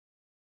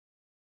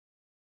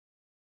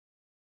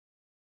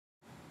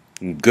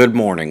Good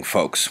morning,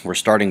 folks. We're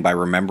starting by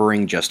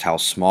remembering just how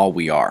small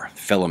we are.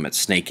 The filament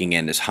snaking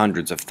in is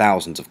hundreds of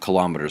thousands of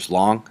kilometers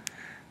long,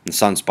 and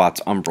Sunspot's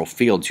umbral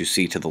fields you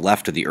see to the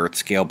left of the Earth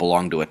scale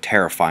belong to a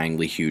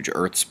terrifyingly huge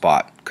Earth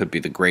spot. Could be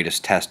the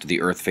greatest test of the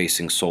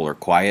Earth-facing solar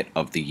quiet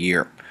of the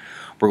year.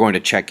 We're going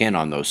to check in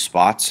on those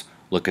spots,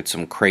 look at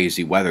some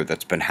crazy weather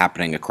that's been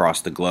happening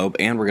across the globe,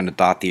 and we're going to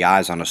dot the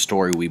I's on a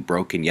story we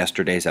broke in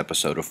yesterday's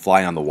episode of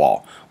Fly on the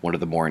Wall, one of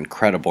the more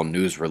incredible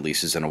news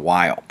releases in a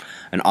while.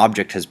 An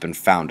object has been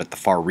found at the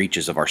far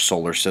reaches of our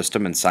solar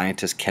system, and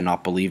scientists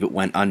cannot believe it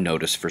went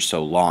unnoticed for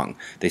so long.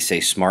 They say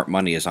smart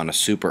money is on a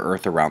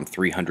super-Earth around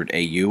 300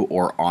 AU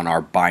or on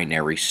our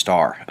binary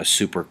star, a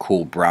super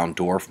cool brown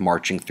dwarf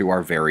marching through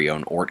our very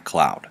own Oort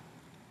cloud.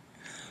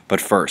 But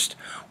first,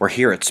 we're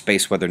here at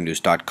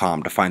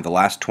spaceweathernews.com to find the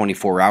last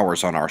 24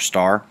 hours on our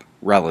star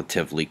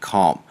relatively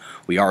calm.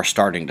 We are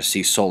starting to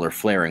see solar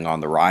flaring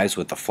on the rise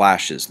with the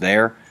flashes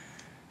there,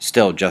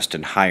 still just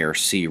in higher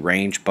C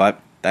range,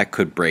 but that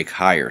could break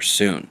higher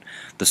soon.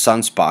 The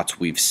sunspots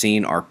we've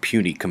seen are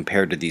puny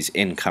compared to these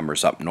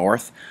incomers up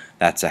north.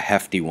 That's a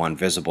hefty one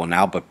visible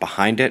now, but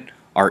behind it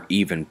are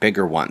even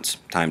bigger ones.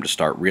 Time to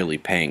start really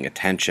paying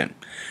attention.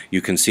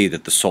 You can see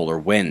that the solar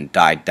wind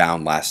died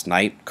down last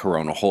night.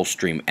 Coronal hole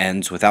stream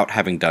ends without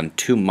having done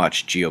too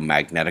much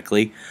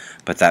geomagnetically,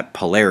 but that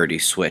polarity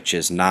switch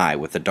is nigh,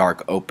 with the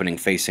dark opening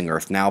facing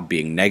Earth now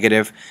being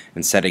negative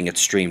and setting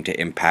its stream to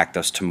impact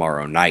us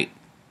tomorrow night.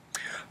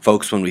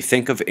 Folks, when we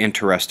think of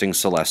interesting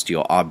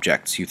celestial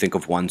objects, you think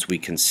of ones we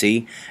can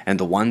see and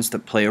the ones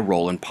that play a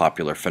role in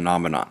popular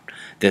phenomenon.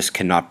 This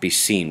cannot be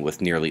seen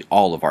with nearly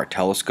all of our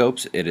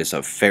telescopes. It is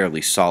of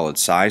fairly solid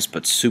size,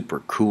 but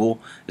super cool,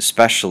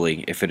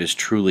 especially if it is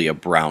truly a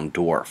brown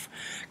dwarf.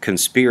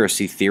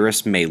 Conspiracy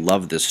theorists may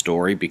love this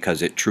story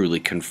because it truly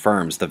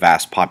confirms the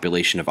vast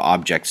population of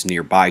objects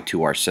nearby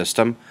to our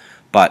system,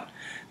 but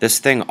this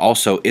thing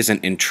also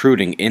isn't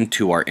intruding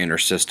into our inner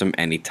system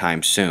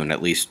anytime soon,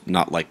 at least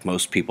not like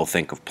most people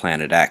think of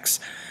Planet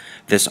X.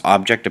 This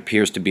object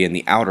appears to be in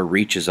the outer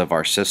reaches of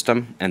our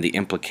system, and the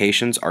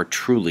implications are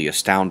truly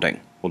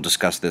astounding. We'll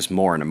discuss this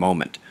more in a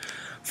moment.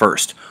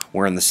 First,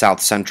 we're in the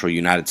south-central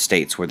United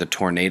States, where the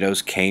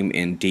tornadoes came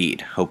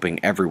indeed, hoping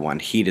everyone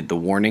heeded the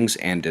warnings,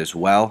 and as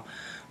well,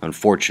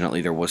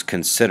 unfortunately, there was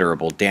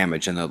considerable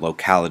damage in the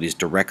localities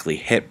directly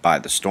hit by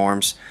the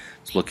storms.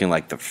 It's looking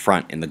like the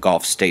front in the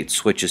Gulf states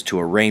switches to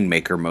a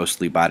rainmaker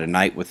mostly by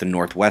tonight, with the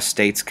Northwest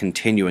states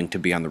continuing to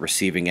be on the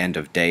receiving end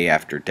of day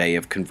after day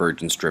of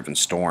convergence-driven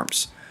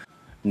storms.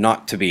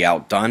 Not to be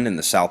outdone in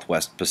the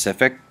Southwest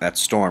Pacific, that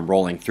storm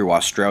rolling through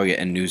Australia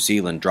and New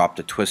Zealand dropped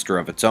a twister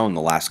of its own the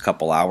last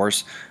couple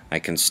hours. I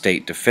can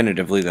state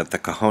definitively that the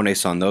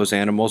cojones on those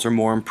animals are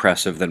more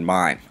impressive than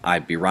mine.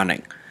 I'd be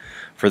running.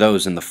 For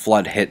those in the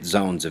flood-hit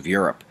zones of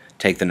Europe,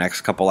 take the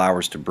next couple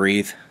hours to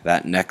breathe.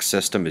 That next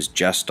system is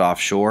just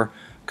offshore,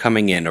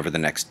 coming in over the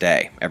next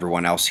day.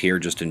 Everyone else here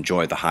just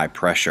enjoy the high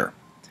pressure.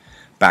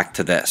 Back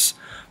to this.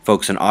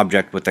 Folks, an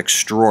object with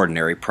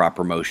extraordinary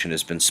proper motion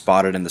has been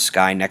spotted in the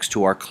sky next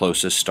to our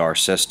closest star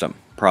system.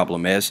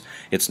 Problem is,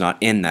 it's not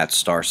in that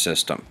star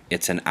system,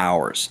 it's in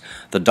ours.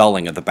 The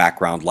dulling of the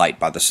background light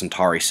by the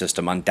Centauri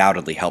system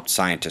undoubtedly helped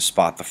scientists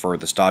spot the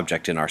furthest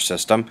object in our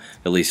system,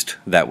 at least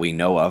that we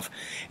know of.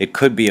 It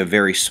could be a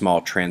very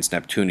small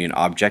trans-Neptunian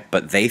object,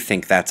 but they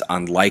think that's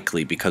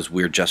unlikely because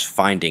we're just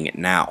finding it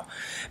now.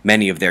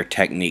 Many of their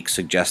techniques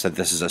suggest that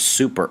this is a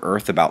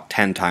super-Earth about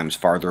 10 times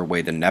farther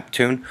away than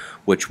Neptune,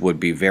 which would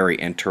be very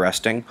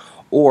interesting,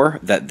 or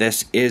that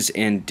this is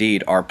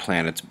indeed our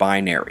planet's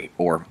binary,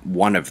 or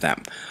one of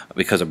them,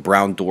 because a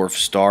brown dwarf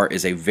star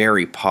is a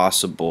very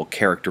possible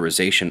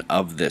characterization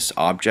of this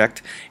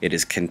object. It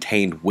is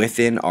contained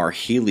within our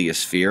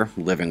heliosphere,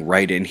 living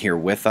right in here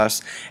with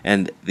us,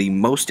 and the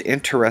most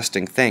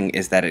interesting thing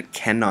is that it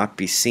cannot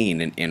be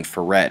seen in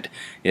infrared.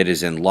 It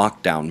is in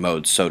lockdown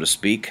mode, so to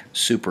speak,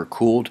 super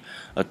cooled,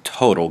 a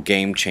total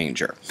game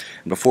changer.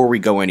 And before we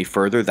go any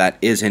further, that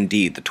is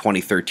indeed the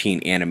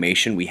 2013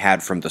 animation we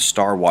had from the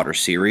Starwater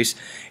series.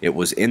 It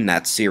was in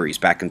that series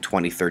back in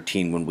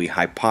 2013 when we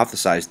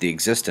hypothesized the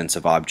existence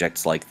of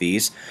objects like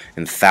these,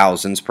 and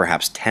thousands,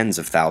 perhaps tens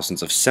of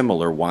thousands of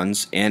similar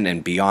ones in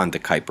and beyond the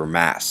Kuiper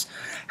mass.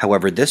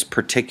 However, this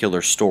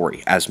particular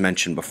story, as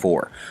mentioned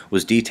before,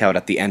 was detailed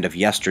at the end of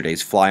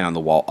yesterday's Fly on the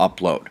Wall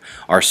upload.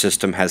 Our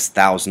system has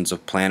thousands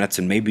of planets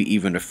and maybe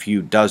even a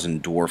few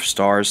dozen dwarf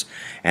stars,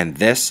 and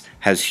this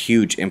has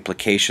huge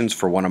implications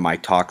for one of my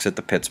talks at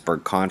the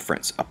Pittsburgh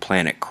conference, A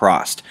Planet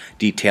Crossed,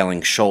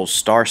 detailing Shoal's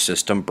star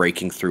system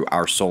breaking through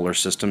our solar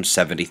system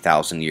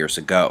 70,000 years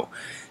ago.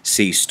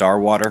 See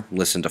Starwater,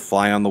 listen to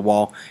Fly on the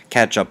Wall,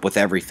 catch up with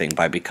everything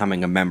by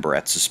becoming a member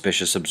at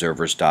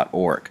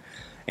suspiciousobservers.org.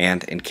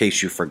 And in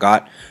case you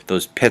forgot,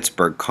 those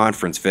Pittsburgh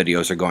conference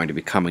videos are going to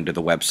be coming to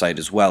the website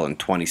as well in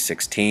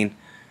 2016.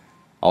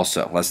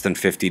 Also, less than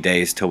 50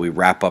 days till we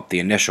wrap up the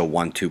initial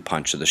 1-2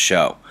 punch of the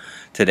show.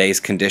 Today's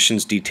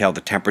conditions detail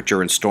the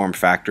temperature and storm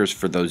factors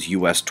for those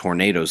U.S.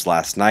 tornadoes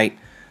last night.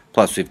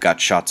 Plus, we've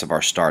got shots of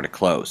our star to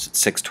close.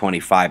 It's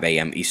 6:25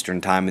 a.m. Eastern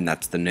Time, and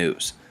that's the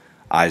news.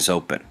 Eyes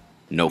open.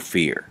 No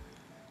fear.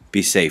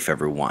 Be safe,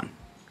 everyone.